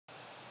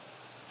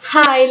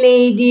Hi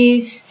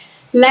ladies,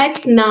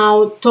 let's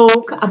now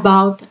talk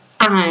about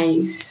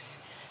eyes.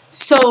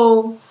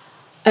 So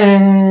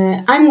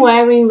I'm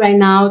wearing right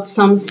now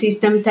some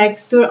system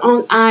texture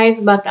on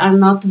eyes, but are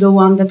not the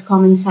one that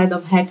come inside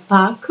of head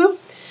pack.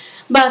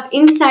 But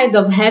inside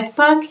of head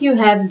pack you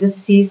have the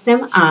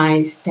system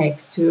eyes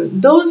texture.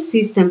 Those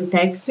system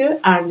texture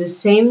are the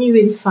same you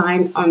will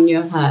find on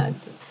your head.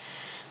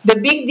 The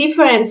big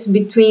difference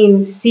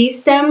between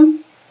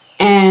system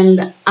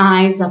and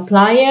eyes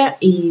applier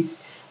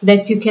is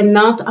that you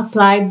cannot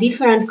apply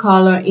different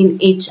color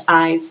in each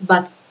eyes,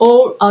 but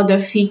all other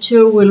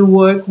feature will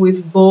work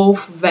with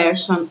both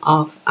version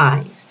of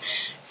eyes.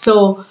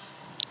 So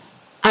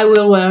I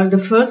will wear the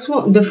first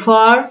one, the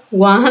far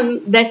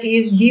one, that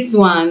is this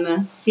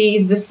one. See,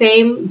 it's the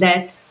same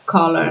that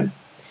color.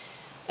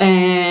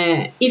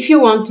 If you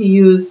want to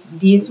use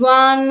this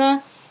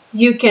one,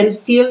 you can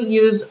still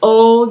use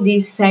all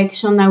this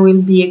section I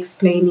will be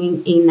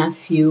explaining in a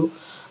few.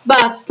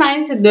 But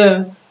since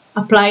the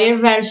applier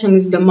version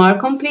is the more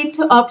complete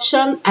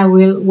option, I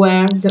will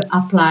wear the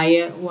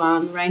applier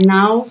one right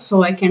now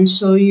so I can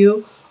show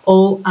you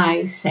all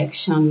eyes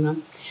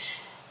section.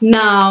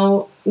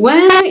 Now,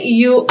 when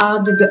you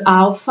add the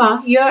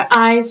alpha, your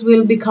eyes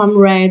will become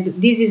red.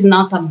 This is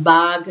not a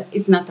bug,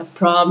 it's not a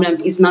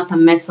problem, it's not a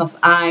mess of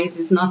eyes,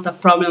 it's not a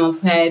problem of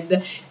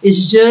head.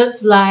 It's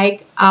just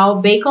like how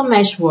bacon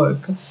mesh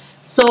work.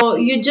 So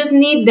you just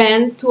need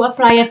then to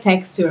apply a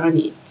texture on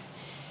it.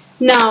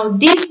 Now,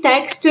 this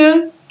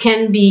texture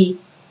can be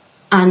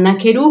an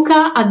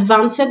Akeruka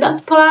Advanced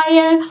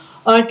Applier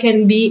or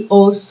can be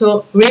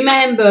also,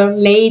 remember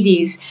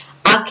ladies,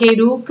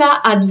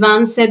 Akeruka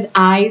Advanced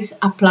Eyes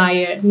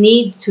Applier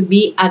need to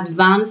be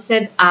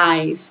advanced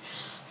eyes,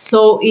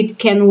 so it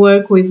can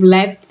work with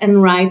left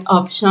and right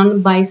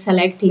option by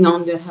selecting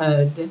on the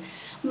head.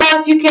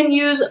 But you can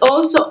use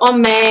also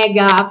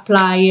Omega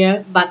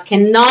Applier, but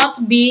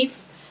cannot be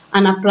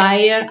an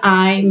applier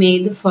eye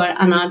made for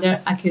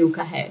another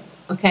Akeruka head.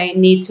 Okay,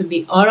 need to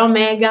be or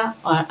Omega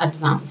or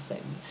Advanced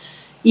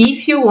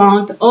if you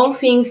want all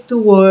things to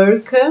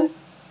work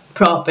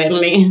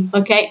properly,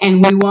 okay,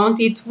 and we want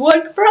it to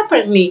work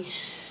properly.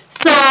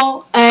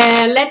 So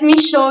let me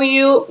show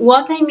you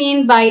what I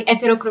mean by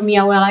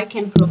heterochromia. Well, I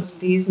can close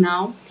this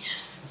now.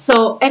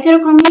 So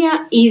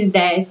heterochromia is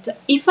that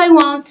if I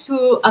want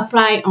to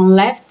apply on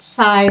left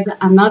side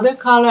another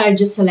color, I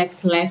just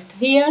select left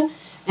here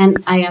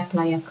and I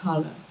apply a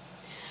color.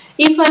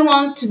 If I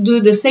want to do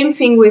the same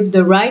thing with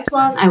the right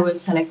one, I will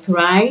select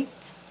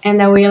right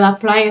and I will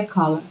apply a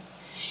color.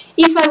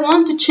 If I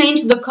want to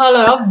change the color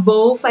of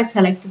both, I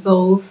select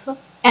both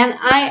and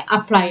I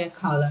apply a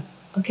color,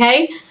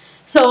 okay?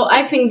 So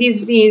I think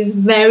this is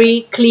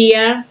very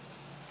clear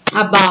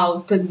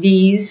about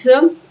this,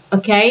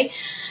 okay?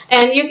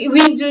 And you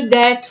will do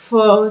that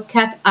for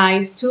cat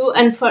eyes too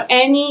and for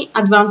any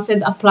advanced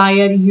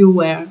applier you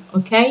wear,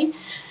 okay?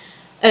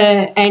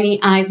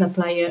 Any eyes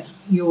applier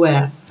you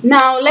wear.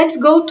 Now let's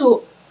go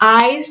to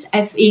eyes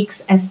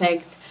FX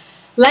effect.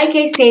 Like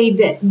I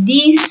said,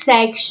 this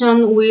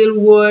section will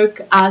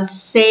work as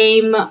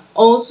same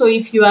also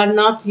if you are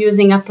not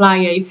using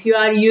applier. If you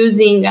are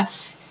using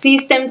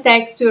system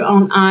texture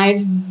on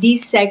eyes,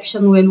 this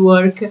section will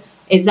work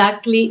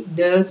exactly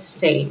the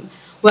same.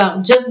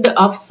 Well, just the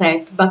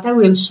offset, but I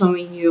will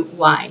showing you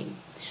why.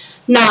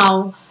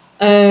 Now,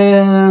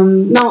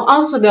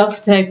 also the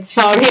offset,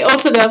 sorry,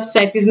 also the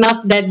offset is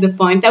not that the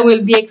point. I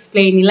will be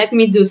explaining. Let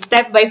me do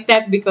step by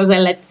step because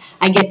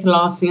I get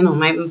lost, you know,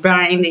 my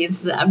brain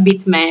is a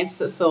bit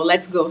mess, so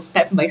let's go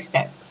step by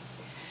step.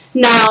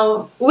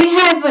 Now, we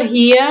have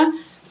here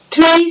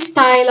 3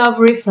 styles of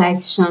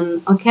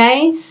reflection,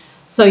 okay?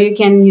 So you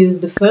can use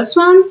the first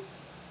one,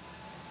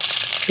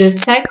 the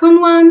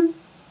second one,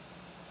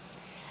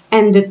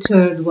 and the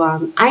third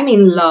one. I'm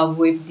in love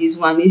with this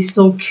one, it's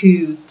so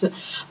cute.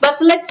 But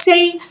let's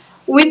say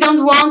we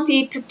don't want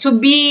it to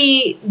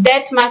be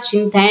that much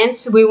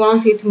intense, we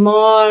want it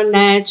more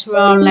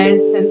natural,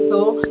 less and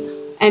so,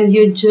 and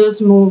you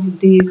just move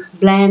this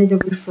blend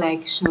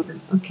reflection,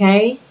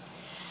 okay?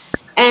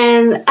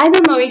 And I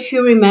don't know if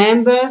you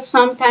remember,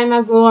 some time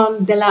ago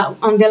on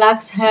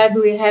Deluxe head,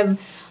 we have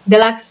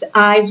Deluxe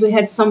eyes, we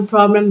had some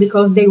problem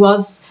because they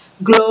was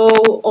glow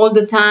all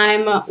the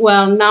time.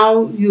 Well,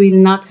 now you will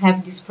not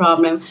have this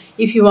problem.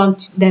 If you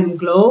want them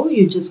glow,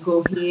 you just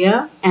go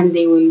here and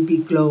they will be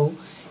glow.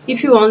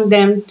 If you want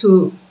them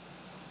to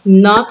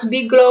not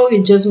be glow,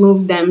 you just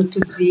move them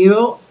to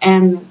 0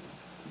 and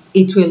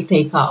it will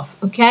take off,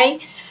 okay?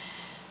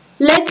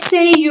 Let's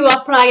say you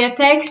apply a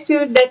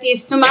texture that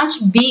is too much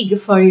big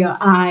for your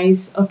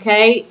eyes,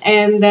 okay?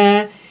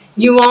 And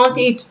you want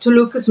it to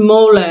look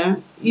smaller.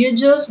 You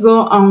just go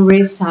on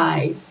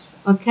resize,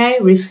 okay?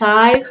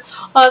 Resize.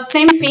 Or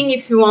same thing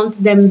if you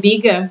want them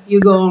bigger, you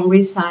go on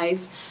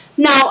resize.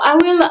 Now I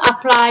will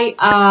apply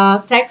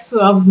a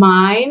texture of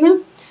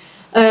mine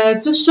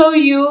to show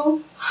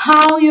you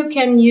how you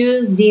can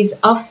use this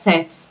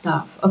offset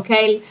stuff,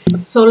 okay?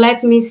 So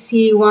let me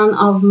see one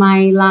of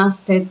my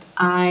lasted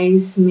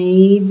eyes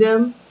made.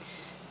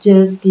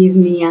 Just give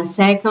me a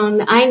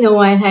second. I know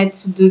I had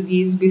to do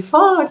this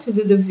before to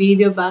do the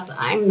video, but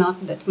I'm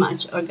not that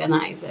much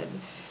organized.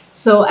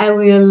 So I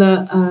will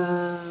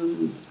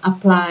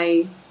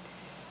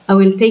I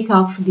will take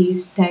off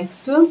this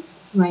texture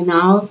right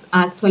now,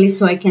 actually,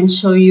 so I can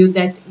show you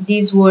that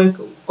this work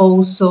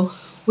also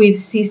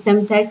with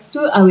system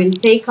texture. I will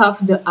take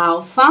off the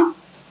alpha.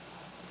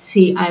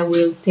 See, I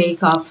will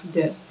take off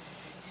the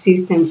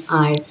system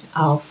eyes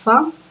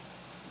alpha.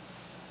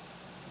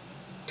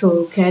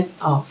 Took it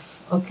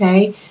off,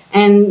 okay,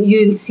 and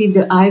you'll see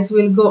the eyes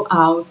will go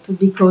out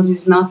because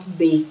it's not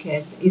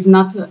baked, it's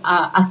not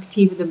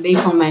active, the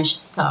bacon mesh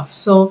stuff.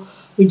 So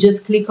we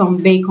just click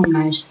on bacon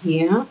mesh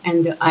here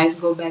and the eyes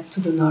go back to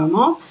the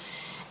normal.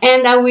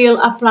 And I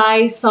will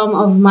apply some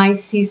of my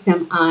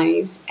system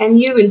eyes, and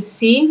you will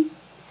see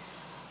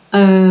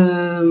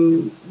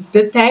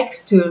the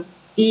texture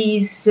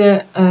is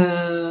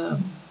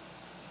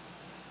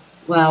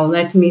well,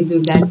 let me do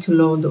that to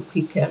load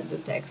quicker the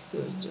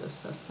texture.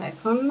 Just a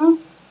second.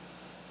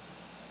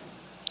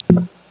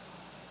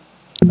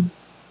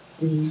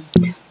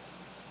 It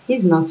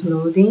is not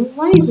loading.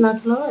 Why is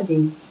not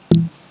loading?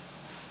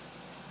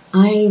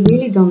 I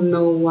really don't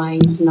know why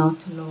it's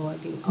not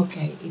loading.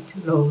 Okay, it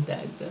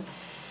loaded.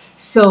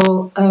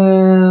 So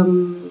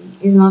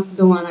it's not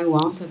the one I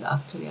wanted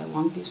actually. I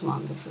want this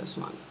one, the first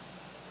one.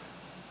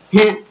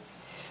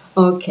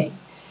 Okay.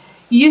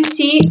 You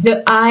see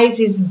the eyes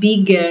is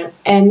bigger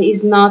and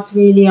is not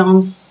really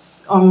on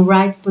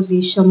right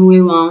position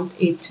we want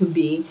it to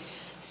be.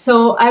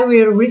 So I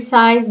will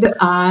resize the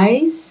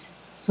eyes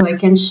so I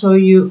can show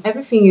you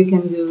everything you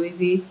can do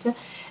with it.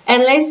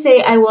 And let's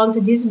say I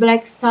want this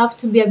black stuff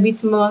to be a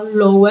bit more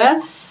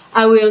lower.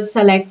 I will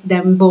select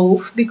them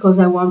both because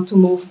I want to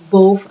move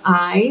both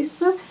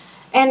eyes.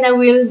 And I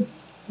will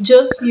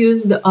just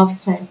use the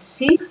offset,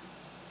 see,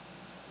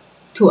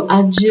 to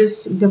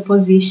adjust the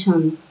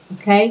position.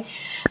 Okay,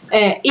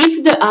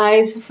 if the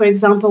eyes, for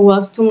example,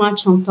 was too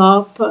much on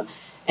top,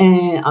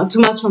 too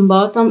much on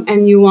bottom,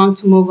 and you want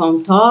to move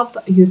on top,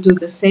 you do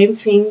the same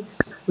thing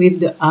with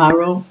the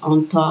arrow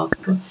on top.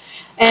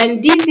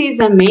 And this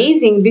is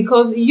amazing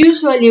because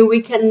usually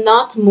we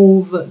cannot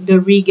move the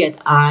rigged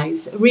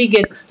eyes,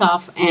 rigged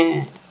stuff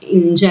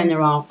in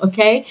general,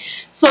 okay?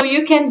 So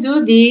you can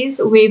do this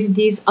with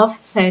this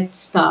offset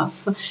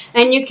stuff,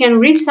 and you can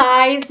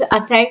resize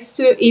a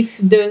texture if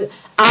the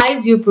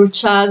eyes you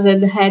purchased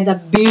had a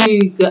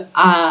big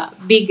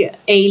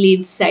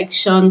eyelid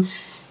section.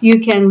 You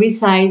can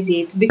resize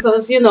it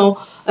because, you know,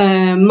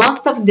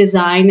 most of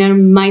designer,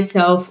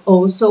 myself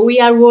also, we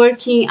are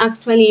working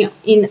actually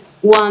in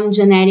one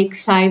generic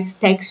size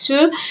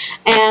texture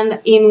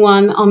and in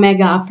one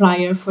omega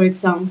applier, for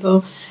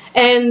example.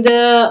 And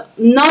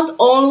not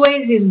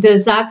always is the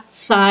exact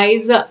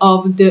size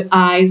of the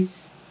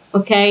eyes,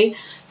 okay?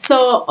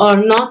 So, or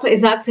not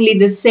exactly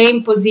the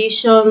same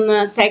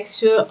position,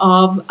 texture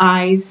of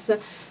eyes.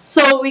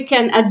 So we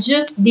can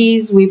adjust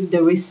these with the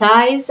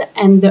resize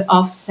and the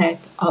offset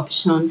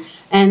option.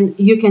 And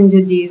you can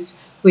do this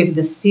with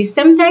the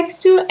system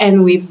texture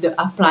and with the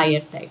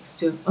applier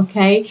texture,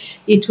 okay?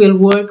 It will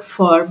work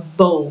for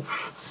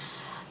both.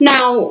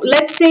 Now,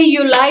 let's say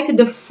you like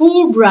the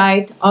full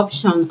bright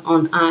option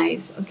on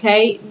eyes,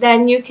 okay?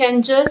 Then you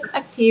can just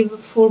activate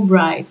full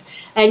bright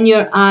and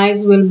your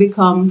eyes will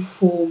become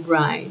full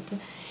bright.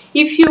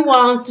 If you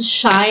want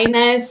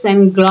shyness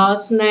and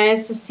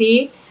glossiness,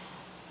 see,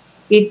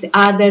 it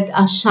added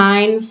a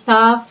shine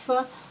stuff.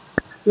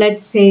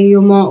 Let's say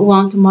you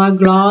want more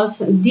gloss.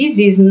 This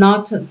is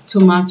not too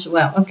much,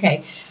 well,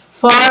 okay.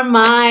 For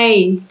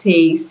my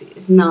taste,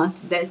 it's not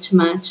that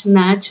much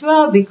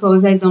natural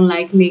because I don't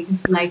like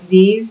lips like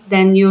this.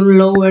 Then you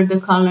lower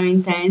the color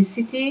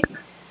intensity.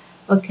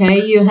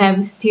 Okay, you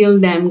have still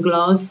them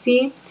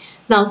glossy.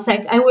 Now,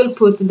 I will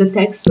put the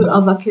texture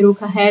of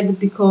Akeruka head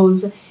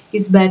because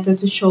it's better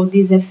to show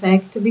this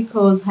effect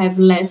because I have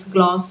less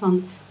gloss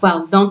on,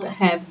 well, don't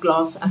have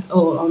gloss at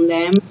all on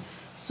them.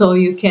 So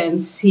you can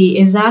see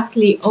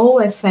exactly all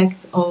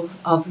effect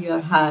of your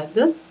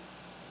head.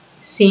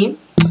 See?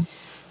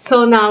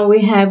 So now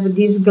we have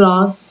this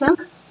gloss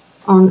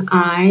on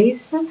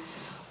eyes.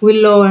 We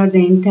lower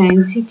the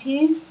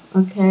intensity,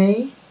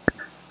 okay?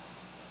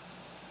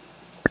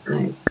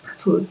 Let's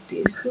put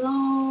this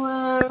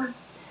lower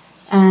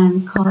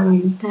and color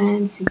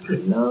intensity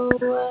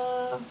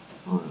lower,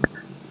 or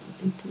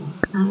a bit more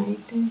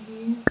height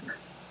here,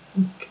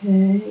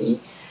 okay?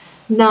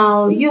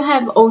 Now you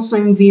have also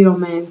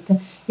environment.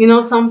 You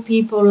know, some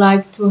people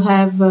like to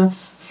have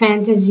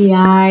fantasy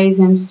eyes,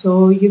 and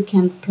so you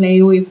can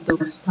play with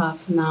those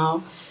stuff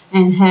now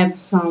and have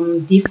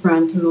some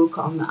different look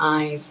on the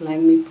eyes. Let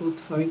me put,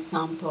 for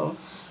example,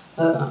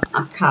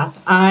 a cat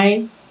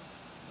eye.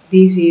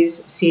 This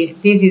is, see,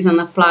 this is an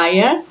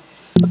applier.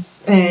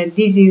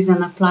 This is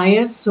an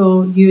applier,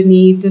 so you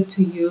need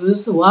to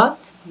use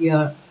what?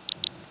 Your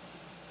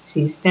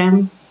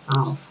system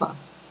alpha,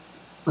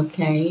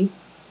 okay?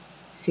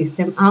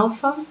 System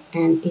alpha,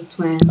 and it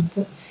went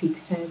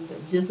fixed.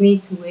 Just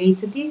need to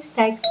wait this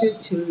texture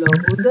to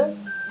load.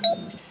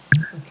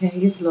 Okay,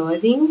 it's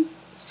loading.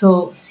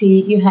 So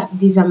see, you have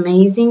this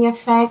amazing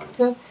effect,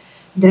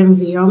 the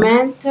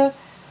environment.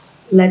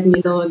 Let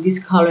me lower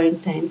this color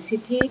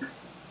intensity,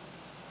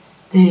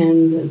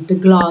 and the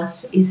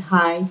gloss is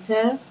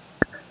higher,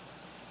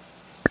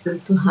 so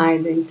to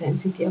hide the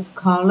intensity of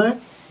color.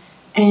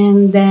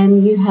 And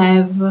then you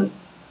have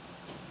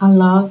a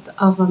lot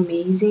of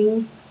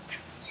amazing,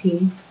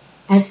 see,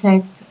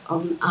 effect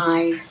on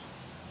eyes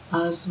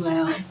as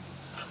well.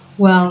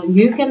 Well,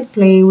 you can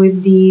play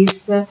with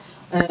these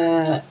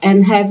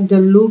and have the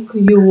look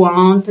you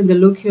want, the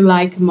look you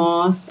like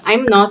most.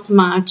 I'm not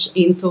much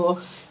into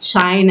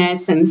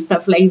shyness and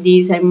stuff like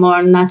this. I'm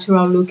more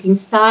natural looking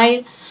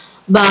style.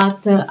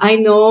 But I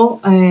know,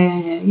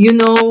 you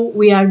know,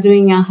 we are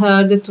doing a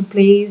herd to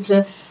please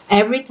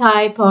every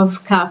type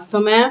of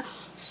customer.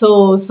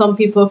 So some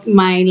people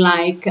might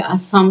like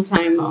some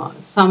type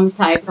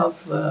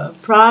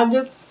of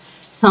product.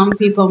 Some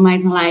people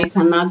might like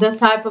another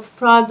type of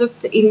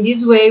product. In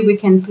this way, we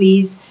can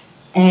please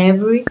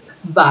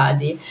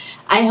everybody.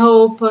 I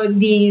hope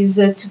this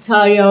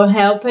tutorial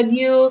helped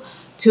you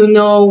to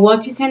know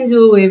what you can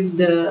do with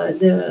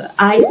the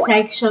eye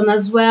section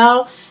as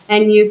well,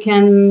 and you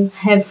can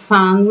have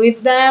fun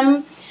with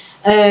them.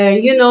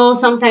 You know,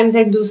 sometimes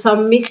I do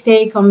some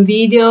mistake on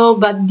video,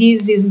 but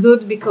this is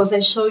good because I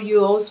show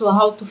you also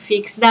how to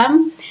fix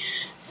them.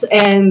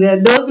 And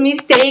those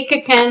mistakes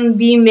can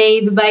be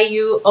made by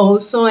you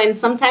also, and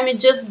sometimes you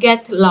just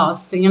get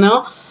lost, you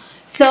know.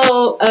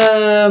 So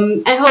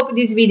I hope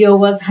this video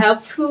was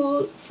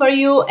helpful for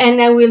you,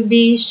 and I will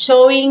be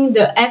showing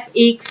the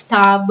FX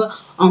tab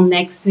on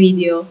next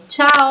video.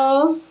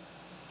 Ciao!